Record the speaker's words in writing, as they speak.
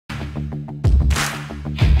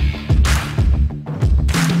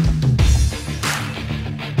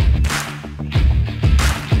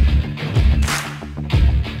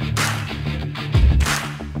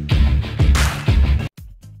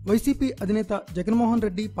YCP అధినేత జగన్మోహన్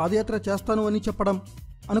రెడ్డి పాదయాత్ర చేస్తాను అని చెప్పడం,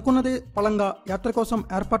 అనుకున్నదే పళంగా యాత్ర కోసం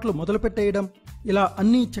ఏర్పాట్లు మొదలుపెట్టేయడం, ఇలా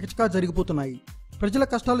అన్నీ చకచకా జరిగిపోతున్నాయి. ప్రజల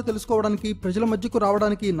కష్టాలు తెలుసుకోవడానికి, ప్రజల మధ్యకు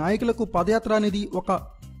రావడానికి నాయకులకు పాదయాత్ర అనేది ఒక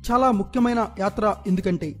చాలా ముఖ్యమైన యాత్ర.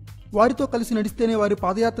 ఎందుకంటే వారితో కలిసి నడిస్తేనే వారి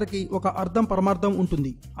పాదయాత్రకి ఒక అర్థం పరమార్థం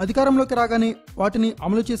ఉంటుంది. అధికారంలోకి రాగానే వాటిని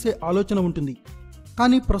అమలు చేసే ఆలోచన ఉంటుంది.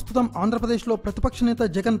 కానీ ప్రస్తుతం ఆంధ్రప్రదేశ్లో ప్రతిపక్ష నేత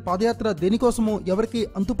జగన్ పాదయాత్ర దేనికోసమో ఎవరికీ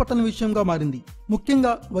అంతుపట్టని విషయంగా మారింది.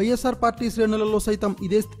 ముఖ్యంగా వైఎస్ఆర్ పార్టీ శ్రేణులలో సైతం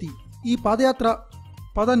ఇదే స్థితి. ఈ పాదయాత్ర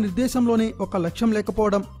పద నిర్దేశంలోనే ఒక లక్ష్యం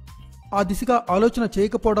లేకపోవడం, ఆ దిశగా ఆలోచన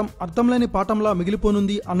చేయకపోవడం అర్థంలేని పాఠంలా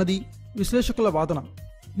మిగిలిపోనుంది అన్నది విశ్లేషకుల వాదన.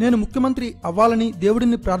 నేను ముఖ్యమంత్రి అవ్వాలని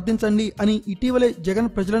దేవుడిని ప్రార్థించండి అని ఇటీవలే జగన్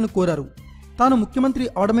ప్రజలను కోరారు. తాను ముఖ్యమంత్రి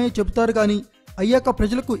అవడమే చెబుతారు గాని అయ్యాక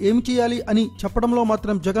ప్రజలకు ఏమి చేయాలి అని చెప్పడంలో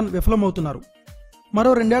మాత్రం జగన్ విఫలమవుతున్నారు.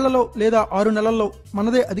 మరో 2 ఏళ్లలో లేదా 6 నెలల్లో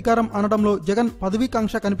మనదే అధికారం అనడంలో జగన్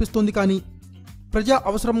పదవీకాంక్ష కనిపిస్తోంది. కానీ ప్రజా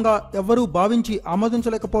అవసరంగా ఎవ్వరూ భావించి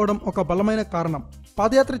ఆమోదించలేకపోవడం ఒక బలమైన కారణం.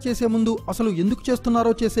 పాదయాత్ర చేసే ముందు అసలు ఎందుకు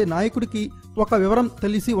చేస్తున్నారో చేసే నాయకుడికి ఒక వివరం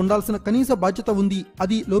తెలిసి ఉండాల్సిన కనీస బాధ్యత ఉంది.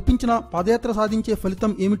 అది లోపించిన పాదయాత్ర సాధించే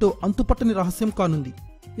ఫలితం ఏమిటో అంతుపట్టని రహస్యం కానుంది.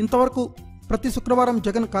 ఇంతవరకు ప్రతి శుక్రవారం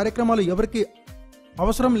జగన్ కార్యక్రమాలు ఎవరికి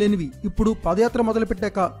అవసరం లేనివి ఇప్పుడు పాదయాత్ర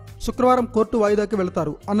మొదలుపెట్టాక శుక్రవారం కోర్టు వాయిదాకి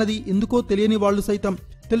వెళతారు అన్నది ఎందుకో తెలియని వాళ్లు సైతం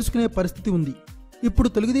తెలుసుకునే పరిస్థితి ఉంది. ఇప్పుడు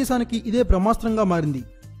తెలుగుదేశానికి ఇదే బ్రహ్మాస్త్రంగా మారింది.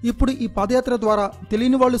 ఇప్పుడు ఈ పాదయాత్ర ద్వారా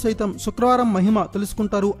తెలియని వాళ్లు సైతం శుక్రవారం మహిమ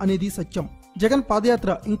తెలుసుకుంటారు అనేది సత్యం. జగన్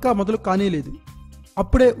పాదయాత్ర ఇంకా మొదలు కానేలేదు.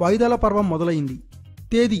 అప్పుడే వాయిదాల పర్వం మొదలైంది.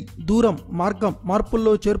 తేదీ, దూరం, మార్గం,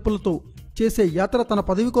 మార్పుల్లో చేర్పులతో చేసే యాత్ర తన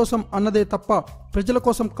పదవి కోసం అన్నదే తప్ప ప్రజల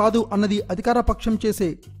కోసం కాదు అన్నది అధికార పక్షం చేసే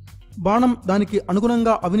బాణం. దానికి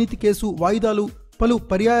అనుగుణంగా అవినీతి కేసు, వాయిదాలు, పలు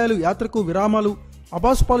పర్యాయాలు యాత్రకు విరామాలు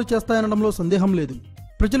అబాసుపాలు చేస్తాయనడంలో సందేహం లేదు.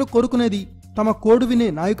 ప్రజలు కోరుకునేది తమ కోడు వినే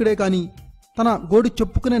నాయకుడే కానీ తన గోడు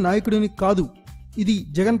చెప్పుకునే నాయకుడిని కాదు. ఇది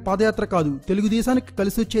జగన్ పాదయాత్ర కాదు, తెలుగుదేశానికి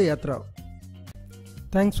కలిసొచ్చే యాత్ర.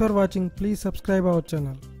 Thanks for watching. Please subscribe our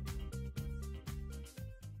channel.